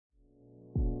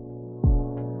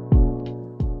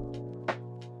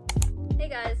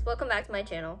guys, welcome back to my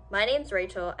channel. My name's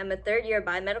Rachel. I'm a third year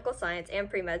biomedical science and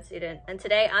pre-med student, and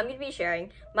today I'm going to be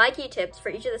sharing my key tips for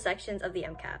each of the sections of the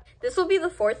MCAT. This will be the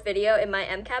fourth video in my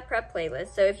MCAT prep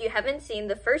playlist, so if you haven't seen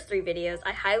the first three videos,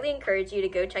 I highly encourage you to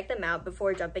go check them out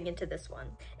before jumping into this one.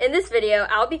 In this video,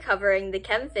 I'll be covering the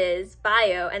chem, phys,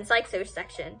 bio, and psych-soc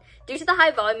section. Due to the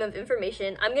high volume of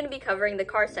information, I'm going to be covering the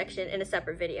car section in a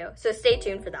separate video, so stay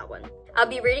tuned for that one. I'll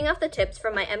be reading off the tips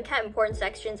from my MCAT Important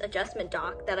Sections Adjustment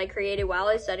doc that I created while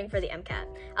I was studying for the MCAT.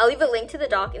 I'll leave a link to the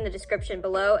doc in the description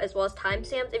below, as well as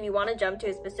timestamps if you want to jump to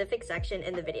a specific section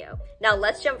in the video. Now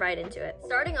let's jump right into it.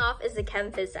 Starting off is the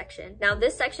chem phys section. Now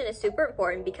this section is super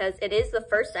important because it is the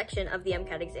first section of the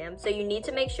MCAT exam, so you need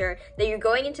to make sure that you're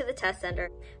going into the test center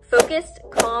focused,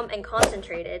 calm, and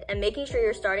concentrated, and making sure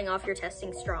you're starting off your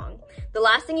testing strong. The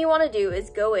last thing you want to do is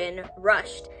go in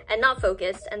rushed and not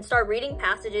focused and start reading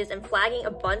passages and flagging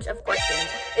a bunch of questions.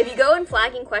 If you go in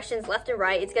flagging questions left and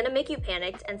right, it's going to make you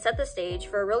panicked and set the stage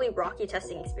for a really rocky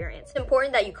testing experience. It's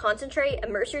important that you concentrate,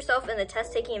 immerse yourself in the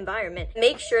test-taking environment,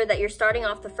 make sure that you're starting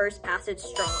off the first passage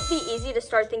strong. It's easy to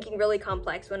start thinking really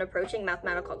complex when approaching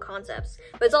mathematical concepts,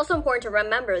 but it's also important to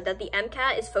remember that the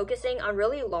MCAT is focusing on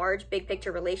really large, big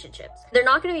picture relationships. They're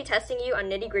not going to be testing you on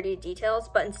nitty-gritty details,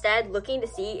 but instead looking to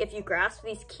see if you grasp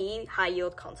these key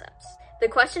high-yield concepts. The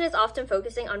question is often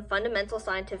focusing on fundamental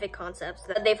scientific concepts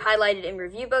that they've highlighted in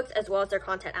review books as well as their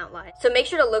content outline. So make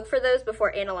sure to look for those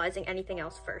before analyzing anything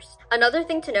else first. Another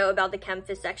thing to know about the chem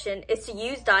phys section is to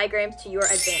use diagrams to your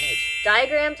advantage.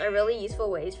 Diagrams are really useful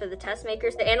ways for the test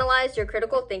makers to analyze your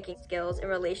critical thinking skills in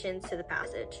relation to the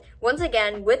passage. Once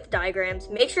again, with diagrams,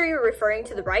 make sure you're referring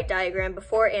to the right diagram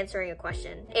before answering a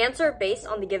question. Answer based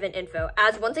on the given info,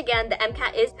 as once again, the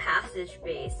MCAT is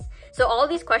passage-based. So all of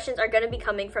these questions are going to be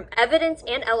coming from evidence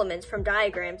and elements from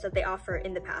diagrams that they offer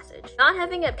in the passage. Not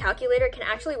having a calculator can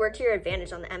actually work to your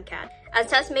advantage on the MCAT, as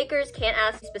test makers can't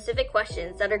ask specific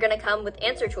questions that are going to come with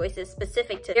answer choices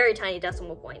specific to very tiny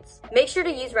decimal points. Make sure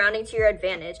to use rounding to your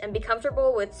advantage and be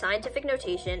comfortable with scientific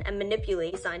notation and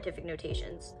manipulate scientific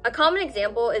notations. A common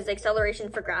example is the acceleration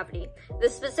for gravity. The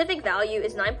specific value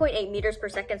is 9.8 meters per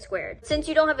second squared. Since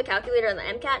you don't have a calculator on the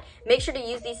MCAT, make sure to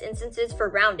use these instances for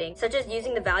rounding, such as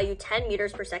using the value 10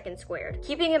 meters per second squared,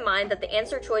 keeping in mind that the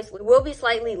answer choice will be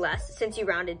slightly less since you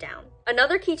rounded down.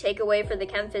 Another key takeaway for the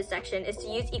chem phys section is to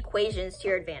use equations to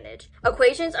your advantage.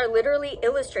 Equations are literally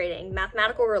illustrating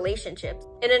mathematical relationships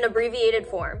in an abbreviated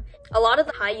form. A lot of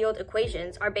the high-yield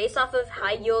equations are based off of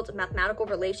high-yield mathematical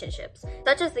relationships,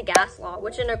 such as the gas law,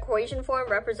 which in equation form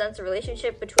represents a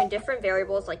relationship between different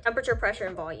variables like temperature, pressure,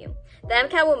 and volume. The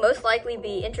MCAT will most likely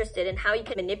be interested in how you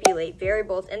can manipulate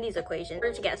variables in these equations in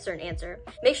order to get a certain answer.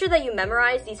 Make sure that you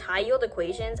memorize these high-yield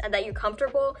equations and that you're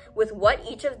comfortable with what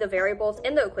each of the variables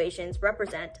in the equations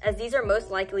represent, as these are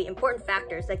most likely important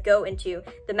factors that go into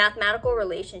the mathematical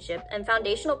relationship and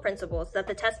foundational principles that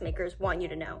the test makers want you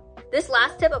to know. This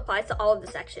last tip applies to all of the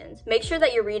sections. Make sure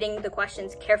that you're reading the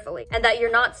questions carefully and that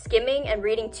you're not skimming and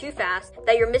reading too fast,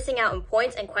 that you're missing out on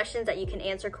points and questions that you can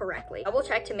answer correctly. Double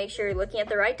check to make sure you're looking at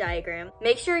the right diagram.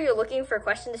 Make sure you're looking for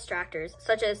question distractors,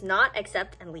 such as not,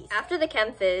 except, and least. After the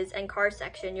chem phys and car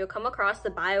section, you'll come across the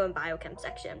bio and biochem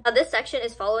section. Now this section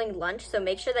is following lunch, so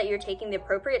make sure that you're taking the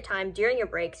appropriate time during your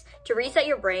breaks to reset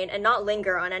your brain and not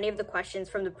linger on any of the questions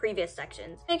from the previous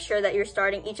sections. Make sure that you're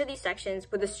starting each of these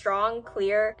sections with a strong,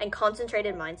 clear, and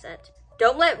concentrated mindset.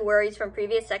 Don't let worries from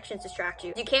previous sections distract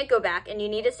you. You can't go back, and you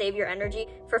need to save your energy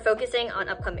for focusing on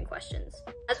upcoming questions.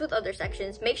 As with other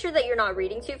sections, make sure that you're not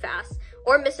reading too fast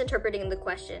or misinterpreting the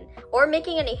question or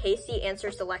making any hasty answer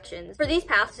selections. For these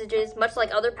passages, much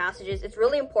like other passages, it's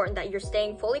really important that you're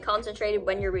staying fully concentrated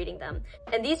when you're reading them.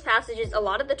 In these passages, a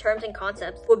lot of the terms and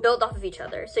concepts will build off of each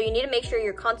other, so you need to make sure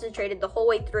you're concentrated the whole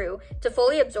way through to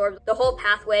fully absorb the whole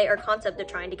pathway or concept they're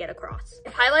trying to get across.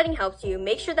 If highlighting helps you,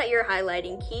 make sure that you're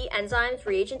highlighting key enzymes,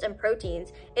 reagents, and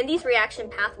proteins in these reaction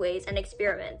pathways and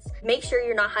experiments. Make sure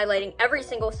you're not highlighting every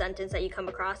single sentence that you come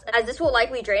across, as this will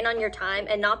likely drain on your time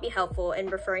and not be helpful in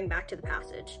referring back to the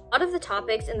passage. A lot of the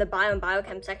topics in the bio and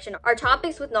biochem section are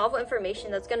topics with novel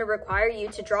information that's going to require you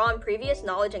to draw on previous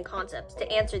knowledge and concepts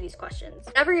to answer these questions.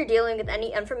 Whenever you're dealing with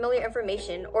any unfamiliar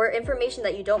information or information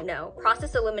that you don't know,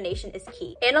 process elimination is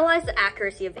key. Analyze the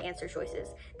accuracy of the answer choices.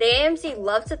 The AMC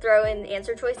loves to throw in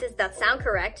answer choices that sound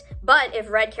correct, but if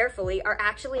read carefully, are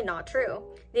actually not true.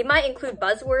 They might include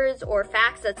buzzwords or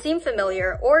facts that seem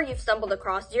familiar or you've stumbled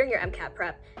across during your MCAT prep.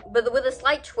 prep, but with a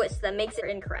slight twist that makes it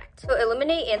incorrect. So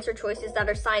eliminate answer choices that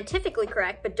are scientifically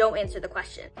correct but don't answer the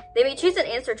question. They may choose an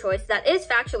answer choice that is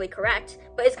factually correct,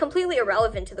 but is completely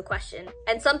irrelevant to the question,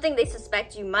 and something they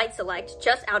suspect you might select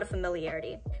just out of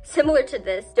familiarity. Similar to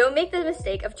this, don't make the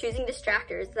mistake of choosing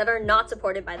distractors that are not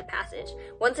supported by the passage.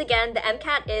 Once again, the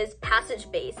MCAT is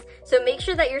passage-based, so make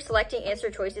sure that you're selecting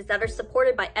answer choices that are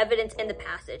supported by evidence in the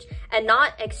passage, and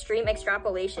not extreme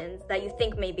extrapolations that you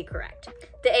think may be correct.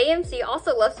 The AMC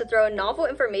also loves to throw in novel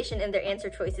information in their answer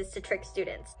choices to trick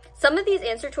students. Some of these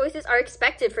answer choices are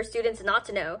expected for students not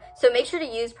to know, so make sure to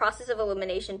use process of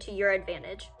elimination to your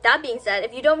advantage. That being said,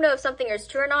 if you don't know if something is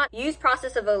true or not, use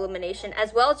process of elimination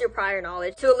as well as your prior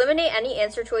knowledge to eliminate any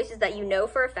answer choices that you know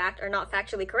for a fact are not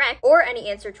factually correct, or any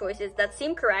answer choices that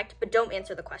seem correct but don't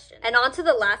answer the question. And on to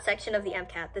the last section of the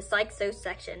MCAT, the psych-soc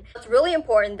section. It's really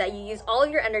important that you use all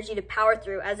of your energy to power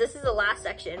through, as this is the last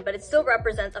section, but it still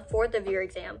represents a fourth of your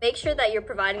exam. Make sure that you're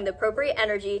providing the appropriate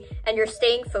energy and you're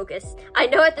staying focused. I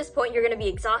know at this point you're going to be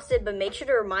exhausted, but make sure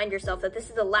to remind yourself that this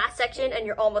is the last section and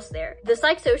you're almost there. The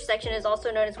psych-soc section is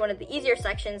also known as one of the easier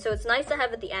sections, so it's nice to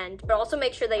have at the end, but also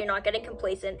make sure that you're not getting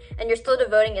complacent and you're still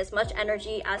devoting as much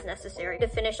energy as necessary to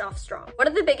finish off strong. One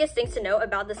of the biggest things to note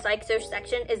about the psych-soc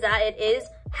section is that it is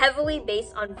heavily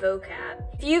based on vocab.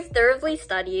 If you've thoroughly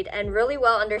studied and really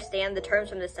well understand the terms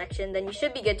from this section, then you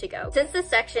should be good to go. Since this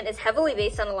section is heavily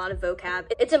based on a lot of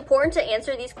vocab, it's important to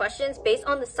answer these questions based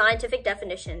on the scientific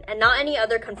definition and not any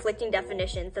other conflicting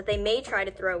definitions that they may try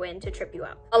to throw in to trip you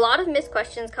up. A lot of missed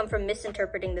questions come from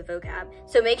misinterpreting the vocab,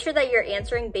 so make sure that you're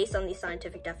answering based on these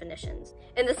scientific definitions.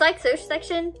 In the psych-soc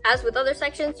section, as with other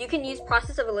sections, you can use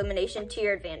process of elimination to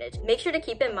your advantage. Make sure to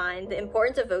keep in mind the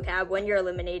importance of vocab when you're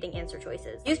eliminating answer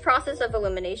choices. Use process of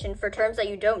elimination for terms that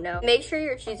you don't know. Make sure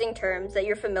you're choosing terms that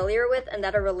you're familiar with and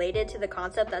that are related to the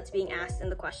concept that's being asked in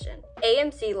the question.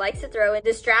 AMC likes to throw in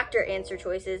distractor answer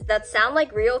choices that sound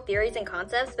like real theories and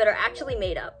concepts but are actually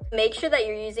made up. Make sure that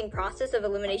you're using process of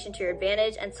elimination to your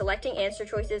advantage and selecting answer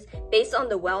choices based on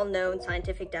the well-known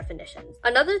scientific definitions.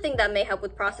 Another thing that may help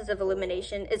with process of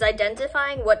elimination is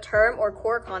identifying what term or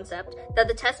core concept that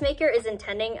the test maker is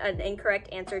intending an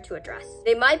incorrect answer to address.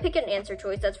 They might pick an answer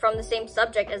choice that's from the same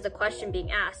subject as the question being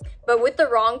asked, but with the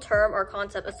wrong term or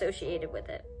concept associated with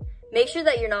it. Make sure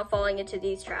that you're not falling into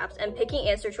these traps and picking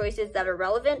answer choices that are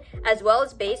relevant as well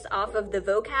as based off of the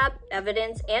vocab,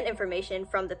 evidence, and information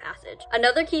from the passage.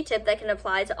 Another key tip that can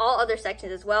apply to all other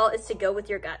sections as well is to go with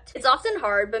your gut. It's often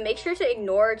hard, but make sure to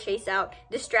ignore or chase out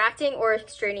distracting or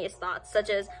extraneous thoughts, such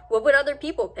as, what would other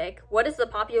people pick? What is the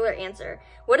popular answer?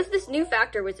 What if this new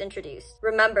factor was introduced?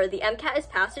 Remember, the MCAT is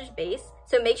passage-based,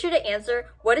 so make sure to answer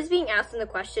what is being asked in the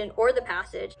question or the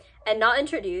passage and not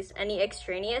introduce any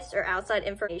extraneous or outside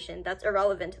information that's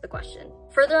irrelevant to the question.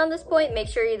 Further on this point, make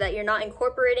sure that you're not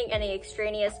incorporating any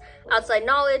extraneous outside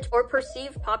knowledge or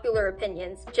perceived popular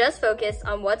opinions. Just focus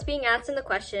on what's being asked in the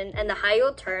question and the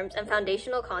high-yield terms and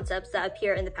foundational concepts that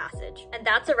appear in the passage. And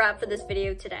that's a wrap for this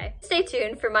video today. Stay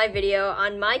tuned for my video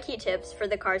on my key tips for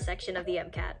the card section of the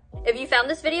MCAT. If you found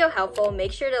this video helpful,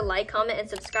 make sure to like, comment, and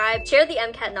subscribe. Share the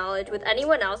MCAT knowledge with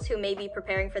anyone else who may be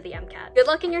preparing for the MCAT. Good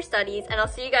luck in your studies, and I'll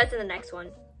see you guys in the next one.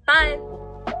 Bye!